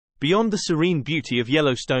Beyond the serene beauty of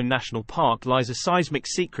Yellowstone National Park lies a seismic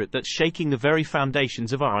secret that's shaking the very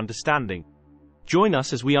foundations of our understanding. Join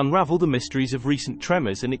us as we unravel the mysteries of recent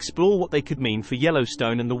tremors and explore what they could mean for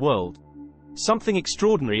Yellowstone and the world. Something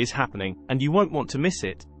extraordinary is happening, and you won't want to miss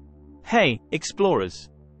it. Hey, explorers!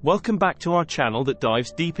 Welcome back to our channel that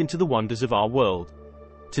dives deep into the wonders of our world.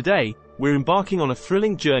 Today, we're embarking on a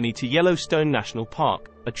thrilling journey to Yellowstone National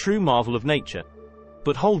Park, a true marvel of nature.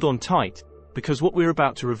 But hold on tight, because what we're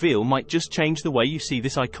about to reveal might just change the way you see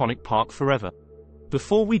this iconic park forever.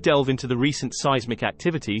 Before we delve into the recent seismic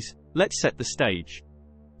activities, let's set the stage.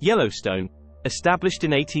 Yellowstone, established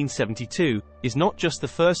in 1872, is not just the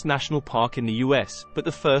first national park in the US, but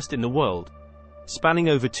the first in the world. Spanning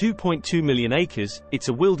over 2.2 million acres, it's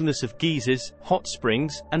a wilderness of geysers, hot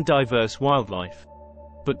springs, and diverse wildlife.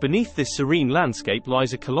 But beneath this serene landscape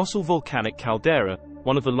lies a colossal volcanic caldera,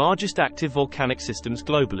 one of the largest active volcanic systems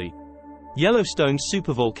globally. Yellowstone's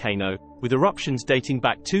supervolcano, with eruptions dating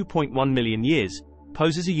back 2.1 million years,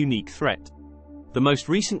 poses a unique threat. The most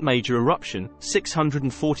recent major eruption,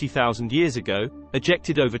 640,000 years ago,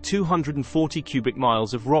 ejected over 240 cubic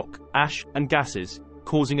miles of rock, ash, and gases,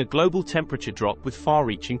 causing a global temperature drop with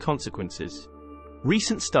far-reaching consequences.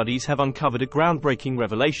 Recent studies have uncovered a groundbreaking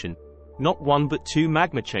revelation: not one but two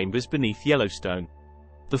magma chambers beneath Yellowstone.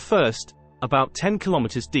 The first, about 10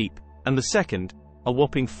 kilometers deep, and the second, a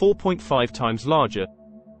whopping 4.5 times larger,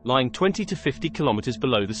 lying 20 to 50 kilometers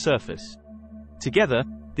below the surface. Together,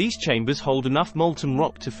 these chambers hold enough molten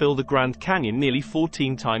rock to fill the Grand Canyon nearly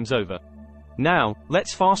 14 times over. Now,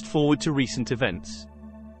 let's fast forward to recent events.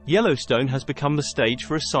 Yellowstone has become the stage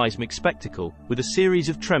for a seismic spectacle, with a series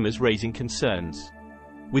of tremors raising concerns.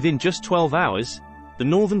 Within just 12 hours, the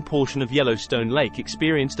northern portion of Yellowstone Lake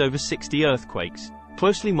experienced over 60 earthquakes,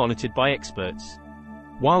 closely monitored by experts.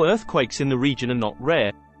 While earthquakes in the region are not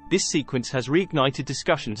rare, this sequence has reignited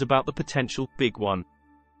discussions about the potential big one.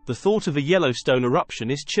 The thought of a Yellowstone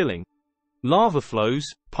eruption is chilling. Lava flows,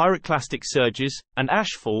 pyroclastic surges, and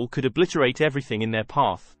ash fall could obliterate everything in their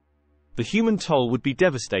path. The human toll would be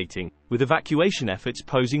devastating, with evacuation efforts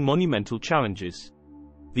posing monumental challenges.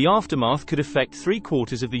 The aftermath could affect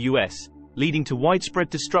 3/4 of the US, leading to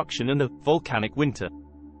widespread destruction and a volcanic winter.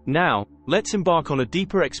 Now, let's embark on a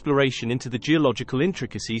deeper exploration into the geological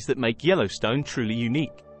intricacies that make Yellowstone truly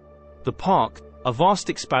unique. The park, a vast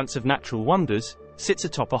expanse of natural wonders, sits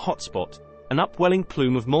atop a hotspot, an upwelling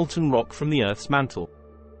plume of molten rock from the Earth's mantle.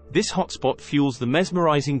 This hotspot fuels the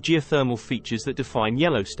mesmerizing geothermal features that define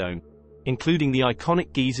Yellowstone, including the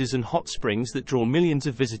iconic geysers and hot springs that draw millions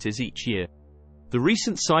of visitors each year. The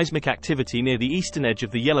recent seismic activity near the eastern edge of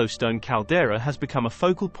the Yellowstone caldera has become a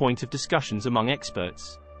focal point of discussions among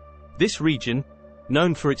experts. This region,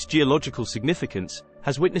 known for its geological significance,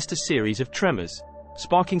 has witnessed a series of tremors,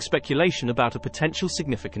 sparking speculation about a potential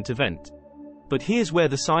significant event. But here's where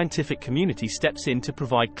the scientific community steps in to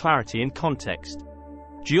provide clarity and context.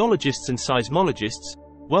 Geologists and seismologists,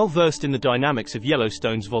 well versed in the dynamics of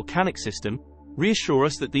Yellowstone's volcanic system, reassure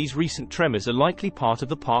us that these recent tremors are likely part of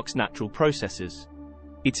the park's natural processes.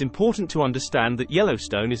 It's important to understand that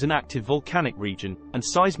Yellowstone is an active volcanic region, and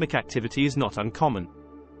seismic activity is not uncommon.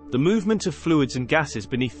 The movement of fluids and gases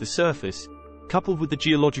beneath the surface, coupled with the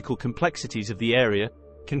geological complexities of the area,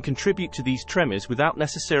 can contribute to these tremors without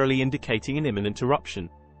necessarily indicating an imminent eruption.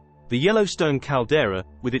 The Yellowstone caldera,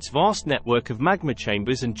 with its vast network of magma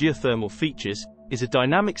chambers and geothermal features, is a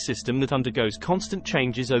dynamic system that undergoes constant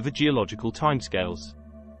changes over geological timescales.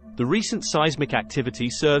 The recent seismic activity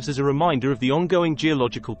serves as a reminder of the ongoing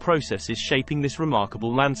geological processes shaping this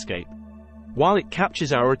remarkable landscape. While it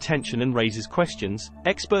captures our attention and raises questions,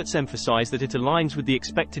 experts emphasize that it aligns with the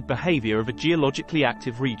expected behavior of a geologically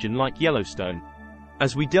active region like Yellowstone.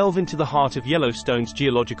 As we delve into the heart of Yellowstone's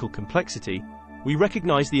geological complexity, we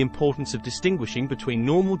recognize the importance of distinguishing between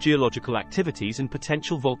normal geological activities and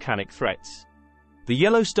potential volcanic threats. The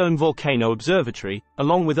Yellowstone Volcano Observatory,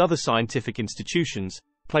 along with other scientific institutions,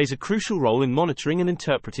 plays a crucial role in monitoring and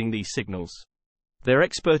interpreting these signals. Their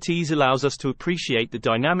expertise allows us to appreciate the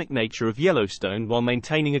dynamic nature of Yellowstone while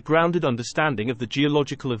maintaining a grounded understanding of the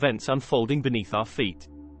geological events unfolding beneath our feet.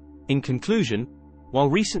 In conclusion, while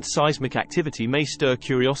recent seismic activity may stir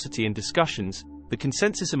curiosity and discussions, the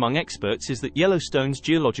consensus among experts is that Yellowstone's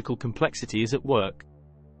geological complexity is at work.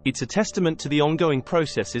 It's a testament to the ongoing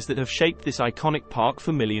processes that have shaped this iconic park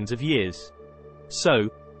for millions of years.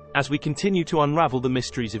 So, as we continue to unravel the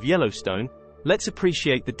mysteries of Yellowstone, let's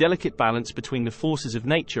appreciate the delicate balance between the forces of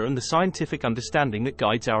nature and the scientific understanding that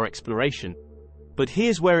guides our exploration. But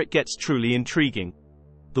here's where it gets truly intriguing.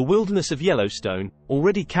 The wilderness of Yellowstone,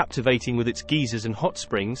 already captivating with its geysers and hot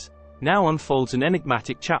springs, now unfolds an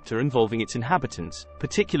enigmatic chapter involving its inhabitants,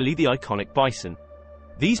 particularly the iconic bison.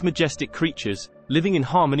 These majestic creatures, living in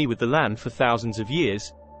harmony with the land for thousands of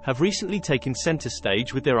years, have recently taken center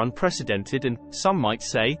stage with their unprecedented and, some might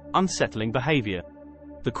say, unsettling behavior.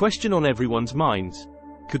 The question on everyone's minds: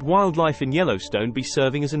 could wildlife in Yellowstone be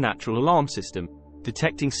serving as a natural alarm system,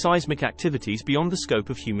 detecting seismic activities beyond the scope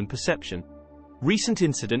of human perception? Recent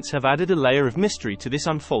incidents have added a layer of mystery to this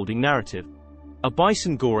unfolding narrative. A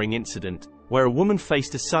bison goring incident, where a woman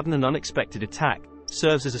faced a sudden and unexpected attack,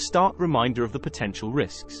 serves as a stark reminder of the potential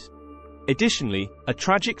risks. Additionally, a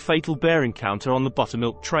tragic fatal bear encounter on the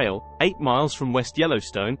Buttermilk Trail, 8 miles from West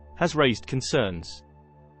Yellowstone, has raised concerns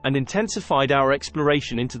and intensified our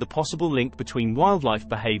exploration into the possible link between wildlife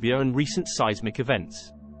behavior and recent seismic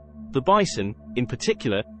events. The bison, in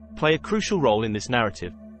particular, play a crucial role in this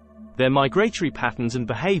narrative. Their migratory patterns and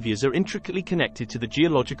behaviors are intricately connected to the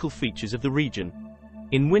geological features of the region.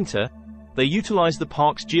 In winter, they utilize the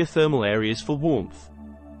park's geothermal areas for warmth.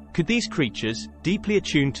 Could these creatures, deeply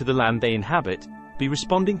attuned to the land they inhabit, be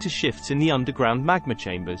responding to shifts in the underground magma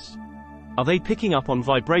chambers? Are they picking up on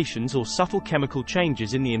vibrations or subtle chemical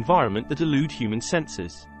changes in the environment that elude human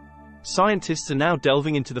senses? Scientists are now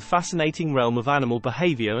delving into the fascinating realm of animal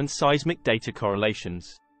behavior and seismic data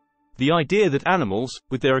correlations. The idea that animals,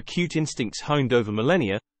 with their acute instincts honed over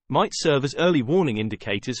millennia, might serve as early warning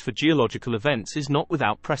indicators for geological events is not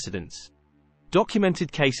without precedence.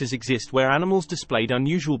 Documented cases exist where animals displayed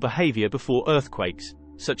unusual behavior before earthquakes,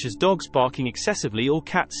 such as dogs barking excessively or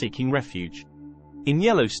cats seeking refuge. In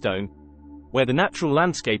Yellowstone, where the natural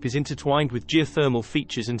landscape is intertwined with geothermal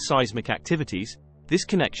features and seismic activities, this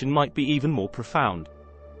connection might be even more profound.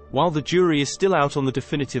 While the jury is still out on the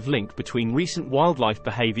definitive link between recent wildlife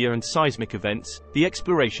behavior and seismic events, the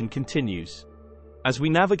exploration continues. As we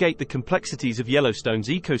navigate the complexities of Yellowstone's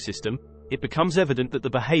ecosystem, it becomes evident that the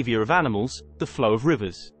behavior of animals, the flow of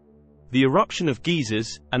rivers, the eruption of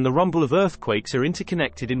geysers, and the rumble of earthquakes are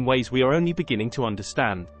interconnected in ways we are only beginning to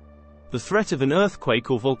understand. The threat of an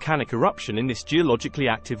earthquake or volcanic eruption in this geologically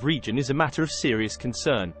active region is a matter of serious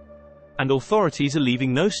concern, and authorities are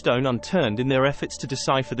leaving no stone unturned in their efforts to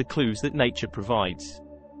decipher the clues that nature provides.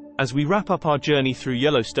 As we wrap up our journey through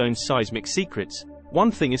Yellowstone's seismic secrets,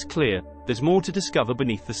 one thing is clear: there's more to discover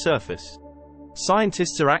beneath the surface.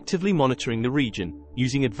 Scientists are actively monitoring the region,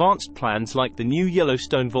 using advanced plans like the new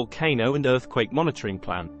Yellowstone Volcano and Earthquake Monitoring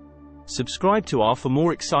Plan. Subscribe to our for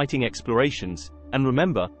more exciting explorations, and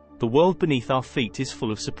remember, the world beneath our feet is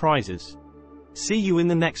full of surprises. See you in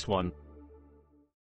the next one.